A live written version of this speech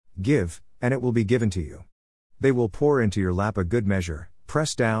Give, and it will be given to you. They will pour into your lap a good measure,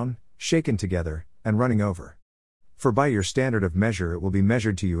 pressed down, shaken together, and running over. For by your standard of measure it will be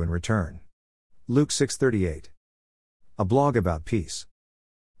measured to you in return. Luke 6:38. A blog about peace.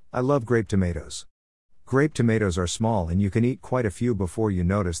 I love grape tomatoes. Grape tomatoes are small and you can eat quite a few before you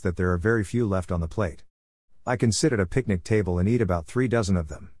notice that there are very few left on the plate. I can sit at a picnic table and eat about 3 dozen of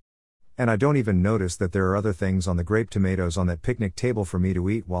them. And I don't even notice that there are other things on the grape tomatoes on that picnic table for me to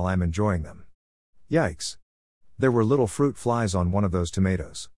eat while I'm enjoying them. Yikes. There were little fruit flies on one of those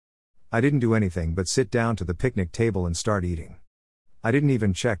tomatoes. I didn't do anything but sit down to the picnic table and start eating. I didn't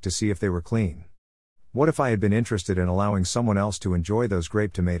even check to see if they were clean. What if I had been interested in allowing someone else to enjoy those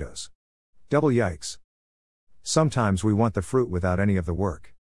grape tomatoes? Double yikes. Sometimes we want the fruit without any of the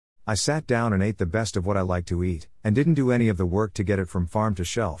work. I sat down and ate the best of what I like to eat, and didn't do any of the work to get it from farm to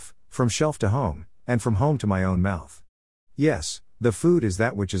shelf, from shelf to home, and from home to my own mouth. Yes, the food is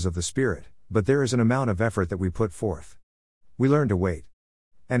that which is of the Spirit, but there is an amount of effort that we put forth. We learn to wait.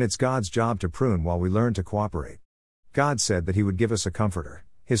 And it's God's job to prune while we learn to cooperate. God said that He would give us a comforter,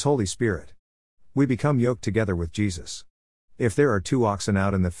 His Holy Spirit. We become yoked together with Jesus. If there are 2 oxen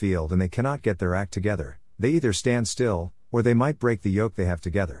out in the field and they cannot get their act together, they either stand still, or they might break the yoke they have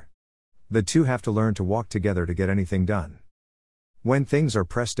together. The 2 have to learn to walk together to get anything done. When things are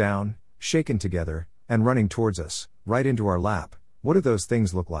pressed down, shaken together, and running towards us, right into our lap, what do those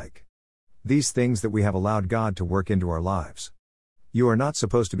things look like? These things that we have allowed God to work into our lives. You are not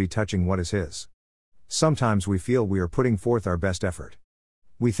supposed to be touching what is His. Sometimes we feel we are putting forth our best effort.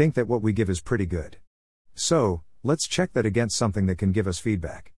 We think that what we give is pretty good. So, let's check that against something that can give us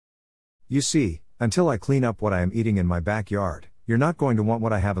feedback. You see, until I clean up what I am eating in my backyard, you're not going to want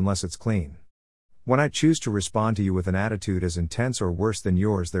what I have unless it's clean. When I choose to respond to you with an attitude as intense or worse than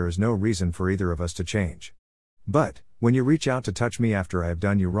yours, there is no reason for either of us to change. But, when you reach out to touch me after I have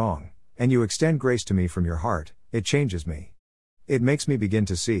done you wrong, and you extend grace to me from your heart, it changes me. It makes me begin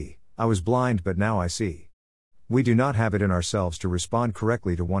to see. I was blind but now I see. We do not have it in ourselves to respond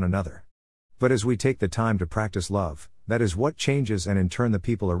correctly to one another. But as we take the time to practice love, that is what changes, and in turn the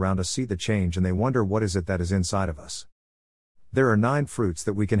people around us see the change and they wonder what is it that is inside of us. There are 9 fruits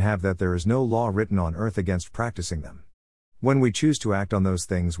that we can have that there is no law written on earth against practicing them. When we choose to act on those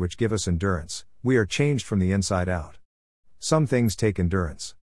things which give us endurance, we are changed from the inside out. Some things take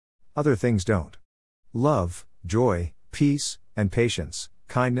endurance. Other things don't. Love, joy, peace, and patience,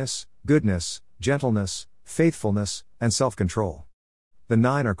 kindness, goodness, gentleness, faithfulness, and self-control. The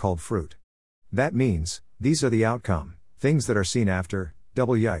 9 are called fruit. That means, these are the outcome, things that are seen after,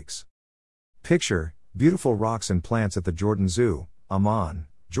 double yikes. Picture, beautiful rocks and plants at the Jordan Zoo, Amman,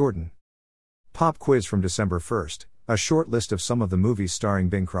 Jordan. Pop quiz from December 1st, a short list of some of the movies starring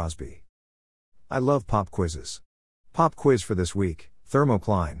Bing Crosby. I love pop quizzes. Pop quiz for this week: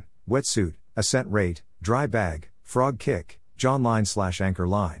 thermocline, wetsuit, ascent rate, dry bag, frog kick, John line/anchor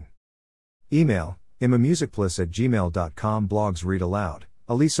line. Email, imamusicplus@gmail.com. Blogs read aloud,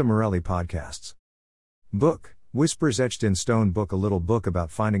 Elisa Morelli podcasts. Book, Whispers Etched in Stone book, a little book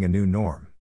about finding a new norm.